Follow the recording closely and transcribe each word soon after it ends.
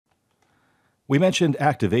We mentioned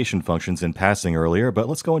activation functions in passing earlier, but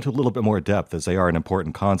let's go into a little bit more depth as they are an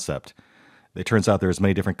important concept. It turns out there's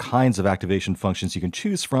many different kinds of activation functions you can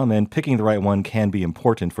choose from, and picking the right one can be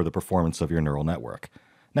important for the performance of your neural network.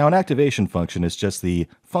 Now, an activation function is just the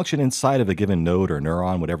function inside of a given node or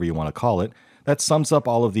neuron, whatever you want to call it, that sums up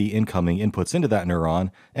all of the incoming inputs into that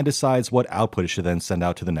neuron and decides what output it should then send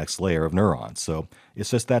out to the next layer of neurons. So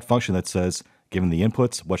it's just that function that says, given the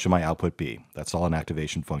inputs, what should my output be? That's all an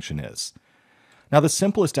activation function is. Now, the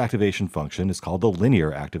simplest activation function is called the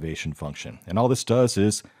linear activation function, and all this does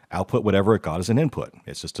is output whatever it got as an input.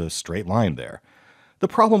 It's just a straight line there. The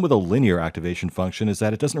problem with a linear activation function is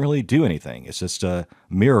that it doesn't really do anything. It's just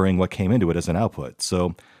mirroring what came into it as an output.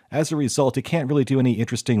 So as a result, it can't really do any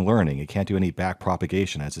interesting learning. It can't do any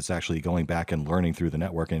backpropagation as it's actually going back and learning through the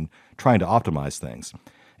network and trying to optimize things.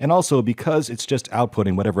 And also, because it's just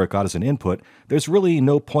outputting whatever it got as an input, there's really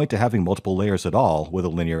no point to having multiple layers at all with a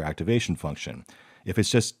linear activation function. If it's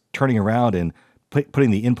just turning around and putting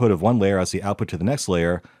the input of one layer as the output to the next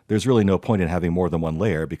layer, there's really no point in having more than one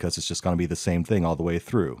layer because it's just going to be the same thing all the way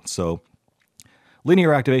through. So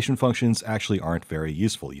linear activation functions actually aren't very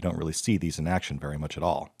useful. You don't really see these in action very much at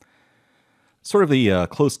all. Sort of the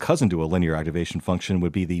close cousin to a linear activation function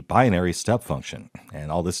would be the binary step function.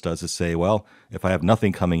 And all this does is say, well, if I have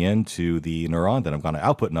nothing coming into the neuron, then I'm going to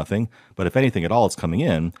output nothing. But if anything at all is coming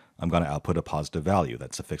in, I'm going to output a positive value.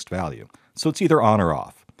 That's a fixed value. So it's either on or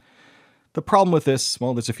off. The problem with this,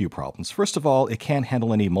 well, there's a few problems. First of all, it can't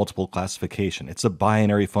handle any multiple classification. It's a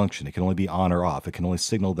binary function. It can only be on or off. It can only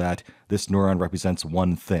signal that this neuron represents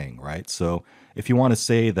one thing, right? So if you want to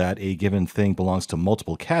say that a given thing belongs to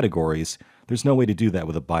multiple categories, there's no way to do that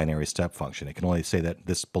with a binary step function. It can only say that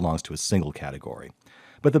this belongs to a single category.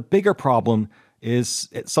 But the bigger problem is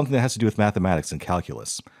something that has to do with mathematics and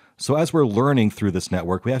calculus. So as we're learning through this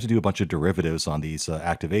network, we have to do a bunch of derivatives on these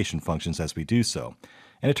activation functions as we do so.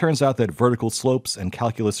 And it turns out that vertical slopes and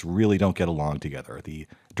calculus really don't get along together. The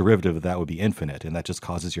derivative of that would be infinite, and that just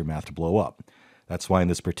causes your math to blow up. That's why in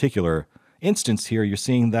this particular instance here, you're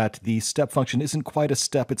seeing that the step function isn't quite a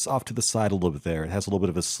step. It's off to the side a little bit there. It has a little bit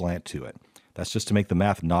of a slant to it. That's just to make the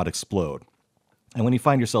math not explode. And when you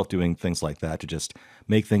find yourself doing things like that to just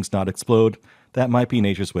make things not explode, that might be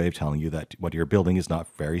nature's way of telling you that what you're building is not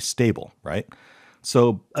very stable, right?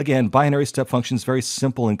 So again, binary step function is very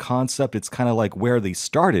simple in concept. It's kind of like where they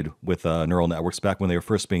started with neural networks back when they were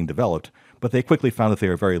first being developed, but they quickly found that they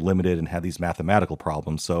were very limited and had these mathematical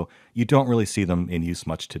problems, so you don't really see them in use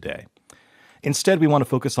much today. Instead, we want to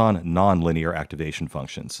focus on nonlinear activation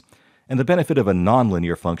functions. And the benefit of a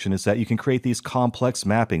nonlinear function is that you can create these complex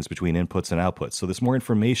mappings between inputs and outputs, so there's more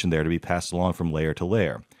information there to be passed along from layer to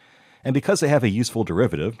layer. And because they have a useful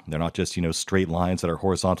derivative, they're not just, straight lines that are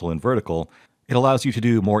horizontal and vertical, it allows you to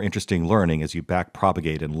do more interesting learning as you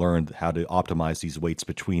backpropagate and learn how to optimize these weights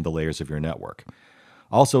between the layers of your network.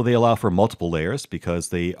 Also, they allow for multiple layers because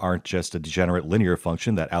they aren't just a degenerate linear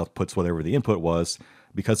function that outputs whatever the input was.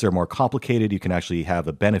 Because they're more complicated, you can actually have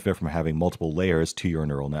a benefit from having multiple layers to your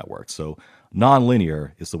neural network. So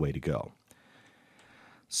nonlinear is the way to go.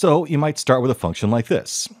 So you might start with a function like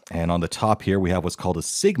this. And on the top here, we have what's called a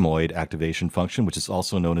sigmoid activation function, which is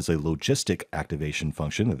also known as a logistic activation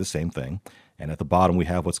function. They're the same thing. And at the bottom, we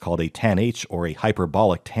have what's called a TanH, or a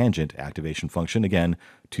hyperbolic tangent activation function. Again,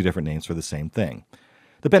 two different names for the same thing.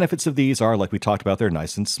 The benefits of these are, like we talked about, they're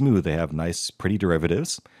nice and smooth. They have nice, pretty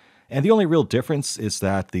derivatives. And the only real difference is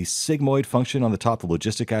that the sigmoid function on the top, the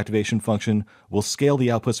logistic activation function, will scale the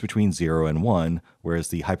outputs between 0 and 1, whereas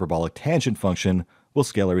the hyperbolic tangent function will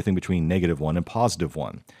scale everything between -1 and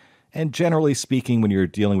 +1. And generally speaking, when you're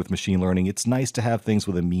dealing with machine learning, it's nice to have things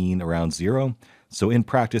with a mean around 0. So in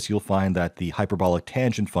practice, you'll find that the hyperbolic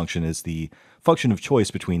tangent function is the function of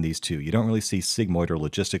choice between these two. You don't really see sigmoid or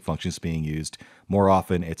logistic functions being used. More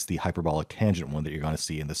often, it's the hyperbolic tangent one that you're going to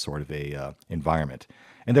see in this sort of a environment.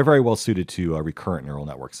 And they're very well suited to recurrent neural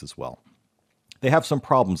networks as well. They have some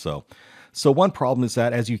problems, though. So one problem is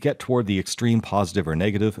that as you get toward the extreme positive or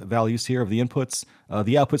negative values here of the inputs,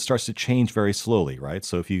 the output starts to change very slowly, right?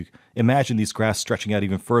 So if you imagine these graphs stretching out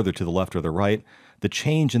even further to the left or the right, the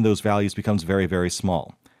change in those values becomes very, very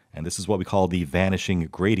small. And this is what we call the vanishing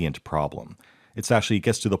gradient problem. It actually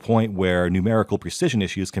gets to the point where numerical precision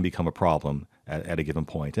issues can become a problem at a given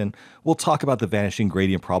point. And we'll talk about the vanishing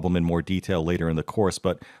gradient problem in more detail later in the course,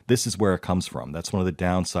 but this is where it comes from. That's one of the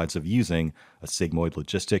downsides of using a sigmoid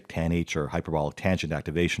logistic, TanH, or hyperbolic tangent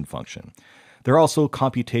activation function. They're also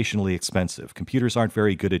computationally expensive. Computers aren't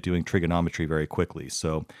very good at doing trigonometry very quickly,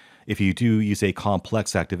 so if you do use a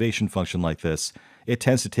complex activation function like this, it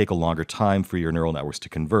tends to take a longer time for your neural networks to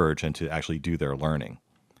converge and to actually do their learning.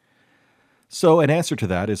 So an answer to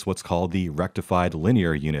that is what's called the rectified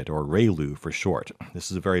linear unit, or ReLU for short.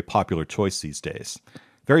 This is a very popular choice these days.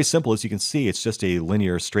 Very simple, as you can see, it's just a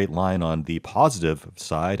linear straight line on the positive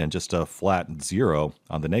side and just a flat 0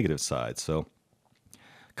 on the negative side. So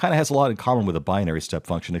kind of has a lot in common with a binary step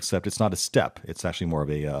function, except it's not a step. It's actually more of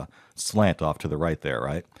a slant off to the right there,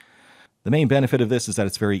 right? The main benefit of this is that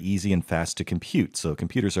it's very easy and fast to compute. So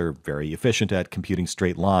computers are very efficient at computing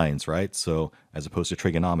straight lines, right? So as opposed to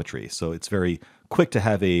trigonometry. So it's very quick to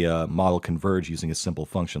have a model converge using a simple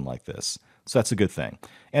function like this. So that's a good thing.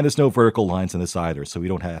 And there's no vertical lines in this either, so we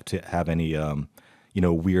don't have to have any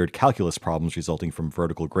weird calculus problems resulting from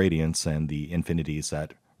vertical gradients and the infinities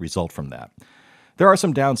that result from that. There are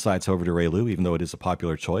some downsides, however, to ReLU, even though it is a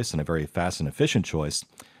popular choice and a very fast and efficient choice.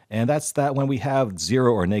 And that's that when we have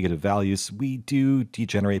 0 or negative values, we do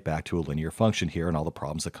degenerate back to a linear function here and all the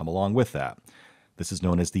problems that come along with that. This is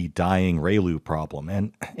known as the dying ReLU problem.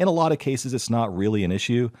 And in a lot of cases, it's not really an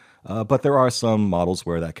issue, but there are some models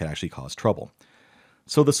where that can actually cause trouble.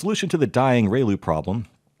 So the solution to the dying ReLU problem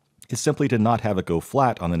is simply to not have it go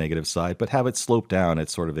flat on the negative side, but have it slope down at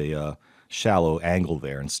sort of a shallow angle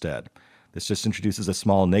there instead. This just introduces a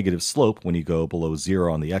small negative slope when you go below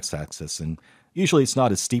 0 on the x-axis, and usually it's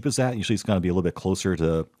not as steep as that. Usually it's going to be a little bit closer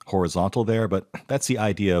to horizontal there, but that's the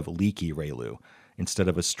idea of leaky ReLU. Instead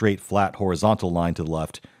of a straight, flat, horizontal line to the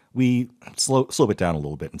left, we slope it down a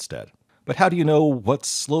little bit instead. But how do you know what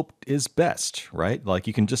slope is best, right? Like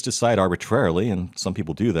you can just decide arbitrarily, and some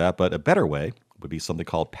people do that, but a better way would be something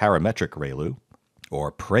called parametric ReLU, or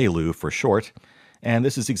PReLu for short. And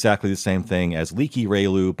this is exactly the same thing as leaky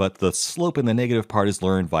ReLU, but the slope in the negative part is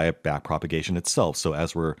learned via backpropagation itself. So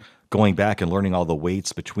as we're going back and learning all the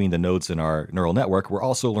weights between the nodes in our neural network, we're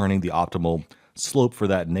also learning the optimal slope for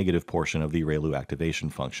that negative portion of the ReLU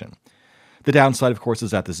activation function. The downside, of course,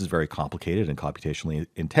 is that this is very complicated and computationally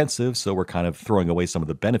intensive, so we're kind of throwing away some of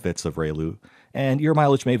the benefits of ReLU, and your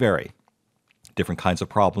mileage may vary. Different kinds of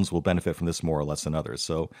problems will benefit from this more or less than others.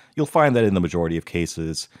 So you'll find that in the majority of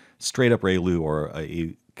cases, straight up ReLU or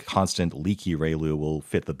a constant leaky ReLU will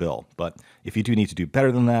fit the bill. But if you do need to do better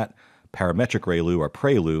than that, parametric ReLU or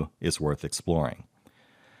PReLu is worth exploring.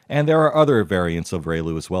 And there are other variants of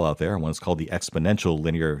ReLU as well out there. One is called the exponential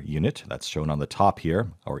linear unit. That's shown on the top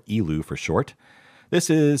here, or ELU for short. This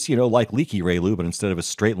is, like leaky ReLU, but instead of a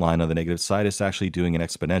straight line on the negative side, it's actually doing an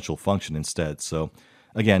exponential function instead. So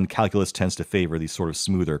again, calculus tends to favor these sort of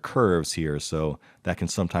smoother curves here, so that can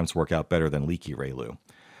sometimes work out better than leaky ReLU.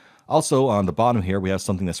 Also, on the bottom here, we have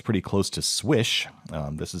something that's pretty close to Swish.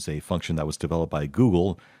 This is a function that was developed by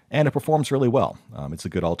Google, and it performs really well. It's a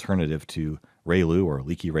good alternative to ReLU or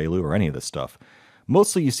leaky ReLU or any of this stuff.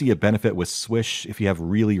 Mostly you see a benefit with Swish if you have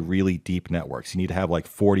really, really deep networks. You need to have like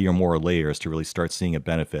 40 or more layers to really start seeing a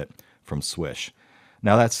benefit from Swish.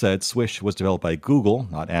 Now that said, Swish was developed by Google,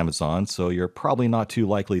 not Amazon, so you're probably not too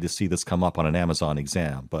likely to see this come up on an Amazon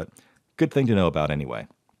exam, but good thing to know about anyway.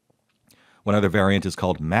 One other variant is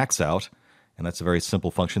called Maxout, and that's a very simple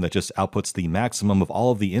function that just outputs the maximum of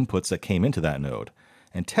all of the inputs that came into that node.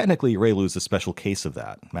 And technically, ReLU is a special case of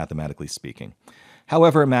that, mathematically speaking.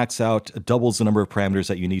 However, Maxout doubles the number of parameters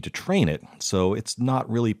that you need to train it, so it's not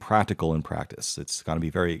really practical in practice. It's going to be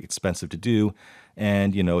very expensive to do,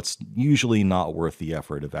 and it's usually not worth the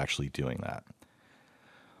effort of actually doing that.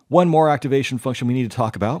 One more activation function we need to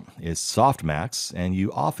talk about is Softmax, and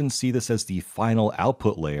you often see this as the final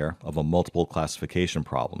output layer of a multiple classification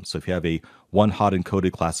problem. So if you have a one-hot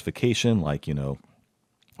encoded classification, like,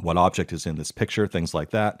 what object is in this picture, things like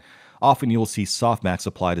that, often you will see Softmax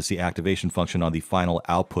applied as the activation function on the final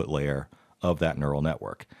output layer of that neural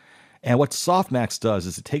network. And what Softmax does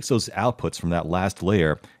is it takes those outputs from that last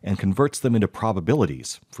layer and converts them into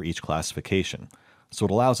probabilities for each classification. So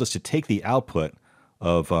it allows us to take the output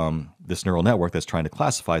of this neural network that's trying to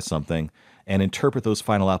classify something and interpret those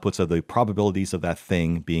final outputs of the probabilities of that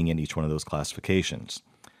thing being in each one of those classifications.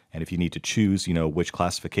 And if you need to choose, which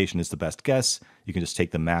classification is the best guess, you can just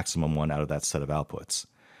take the maximum one out of that set of outputs.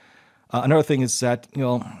 Another thing is that,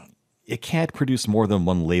 it can't produce more than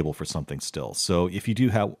one label for something still. So if you do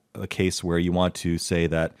have a case where you want to say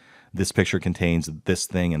that this picture contains this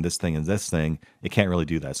thing and this thing and this thing, it can't really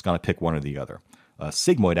do that. It's going to pick one or the other.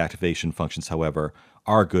 Sigmoid activation functions, however,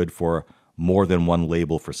 are good for more than one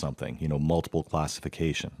label for something, multiple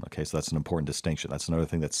classification. Okay, so that's an important distinction. That's another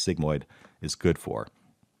thing that Sigmoid is good for.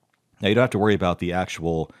 Now, you don't have to worry about the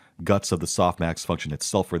actual guts of the Softmax function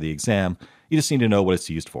itself for the exam. You just need to know what it's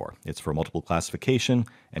used for. It's for multiple classification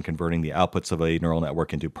and converting the outputs of a neural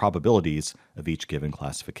network into probabilities of each given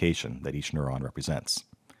classification that each neuron represents.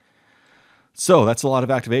 So that's a lot of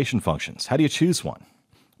activation functions. How do you choose one?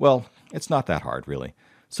 Well, it's not that hard, really.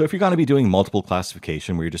 So if you're going to be doing multiple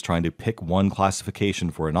classification where you're just trying to pick one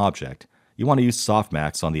classification for an object, you want to use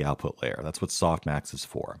Softmax on the output layer. That's what Softmax is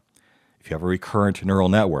for. If you have a recurrent neural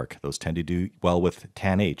network, those tend to do well with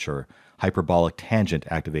TanH, or hyperbolic tangent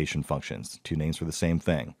activation functions, two names for the same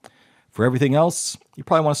thing. For everything else, you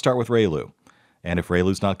probably want to start with ReLU. And if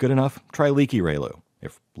ReLU's not good enough, try Leaky ReLU.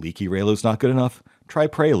 If Leaky ReLU's not good enough, try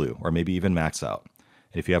PReLu, or maybe even Maxout.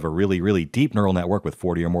 And if you have a really, really deep neural network with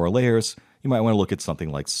 40 or more layers, you might want to look at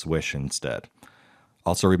something like Swish instead.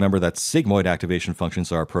 Also remember that sigmoid activation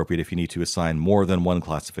functions are appropriate if you need to assign more than one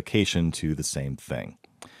classification to the same thing.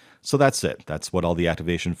 So that's it. That's what all the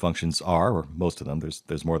activation functions are, or most of them.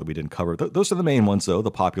 There's more that we didn't cover. Those are the main ones, though, the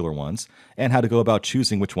popular ones, and how to go about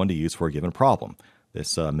choosing which one to use for a given problem.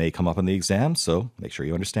 This may come up in the exam, so make sure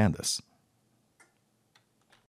you understand this.